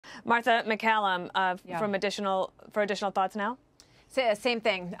Martha McCallum, for additional thoughts now. Same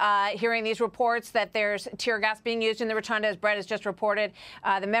thing. Hearing these reports that there's tear gas being used in the rotunda, as Brett has just reported.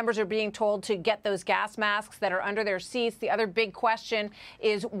 The members are being told to get those gas masks that are under their seats. The other big question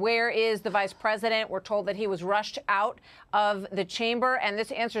is, where is the vice president? We're told that he was rushed out of the chamber. And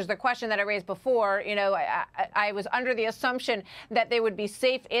this answers the question that I raised before. You know, I was under the assumption that they would be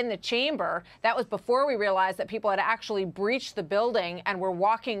safe in the chamber. That was before we realized that people had actually breached the building and were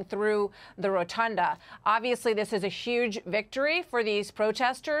walking through the rotunda. Obviously, this is a huge victory for these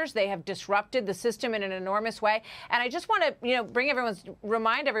protesters. They have disrupted the system in an enormous way. And I just want to,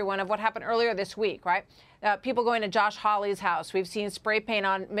 remind everyone of what happened earlier this week, right? People going to Josh Hawley's house. We've seen spray paint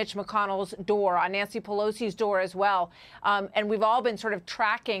on Mitch McConnell's door, on Nancy Pelosi's door as well. And we've all been sort of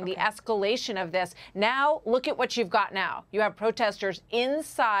tracking the escalation of this. Now, look at what you've got now. You have protesters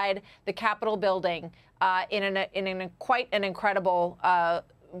inside the Capitol building in quite an incredible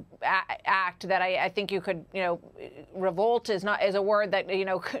act that I think you could, revolt is a word that,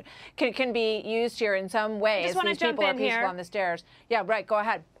 can be used here in some ways. I just want to jump in here. On the stairs. Yeah, right. Go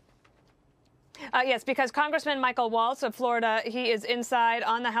ahead. Yes, because Congressman Michael Waltz of Florida, he is inside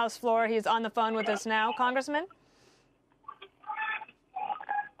on the House floor. He's on the phone with us now. Congressman?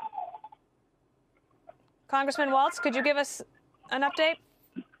 Congressman Waltz, could you give us an update?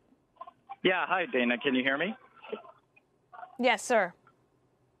 Yeah. Hi, Dana. Can you hear me? Yes, sir.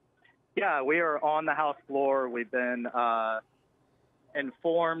 Yeah, we are on the House floor. We've been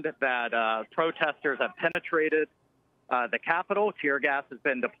informed that protesters have penetrated the Capitol. Tear gas has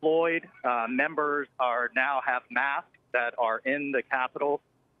been deployed. Members now have masks that are in the Capitol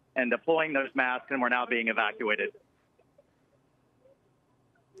and deploying those masks, and we're now being evacuated.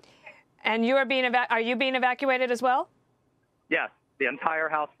 And you are you being evacuated as well? Yes, the entire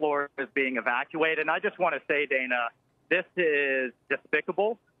House floor is being evacuated. And I just want to say, Dana, this is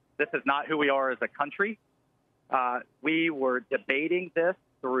despicable. This is not who we are as a country. We were debating this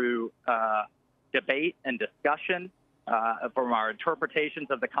through debate and discussion from our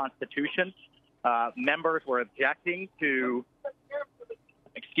interpretations of the Constitution. Members were objecting to,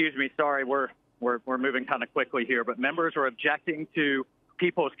 excuse me, sorry, we're moving kind of quickly here, but members were objecting to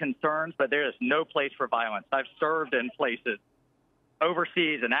people's concerns, but there is no place for violence. I've served in places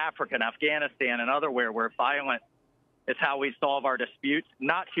overseas in Africa and Afghanistan and otherwhere where violence is how we solve our disputes,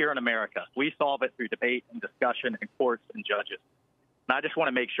 not here in America. We solve it through debate and discussion in courts and judges. And I just want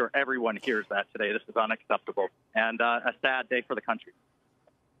to make sure everyone hears that today. This is unacceptable and a sad day for the country.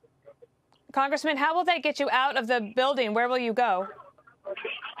 Congressman, how will they get you out of the building? Where will you go?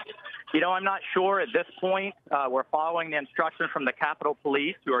 I'm not sure at this point. We're following the instructions from the Capitol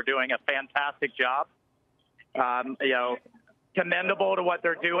Police, who are doing a fantastic job. Commendable to what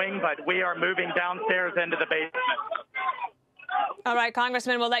they're doing, but we are moving downstairs into the basement. All right,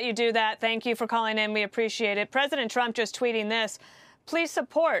 Congressman, we'll let you do that. Thank you for calling in. We appreciate it. President Trump just tweeting this. Please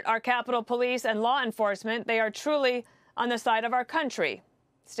support our Capitol Police and law enforcement. They are truly on the side of our country.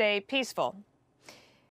 Stay peaceful.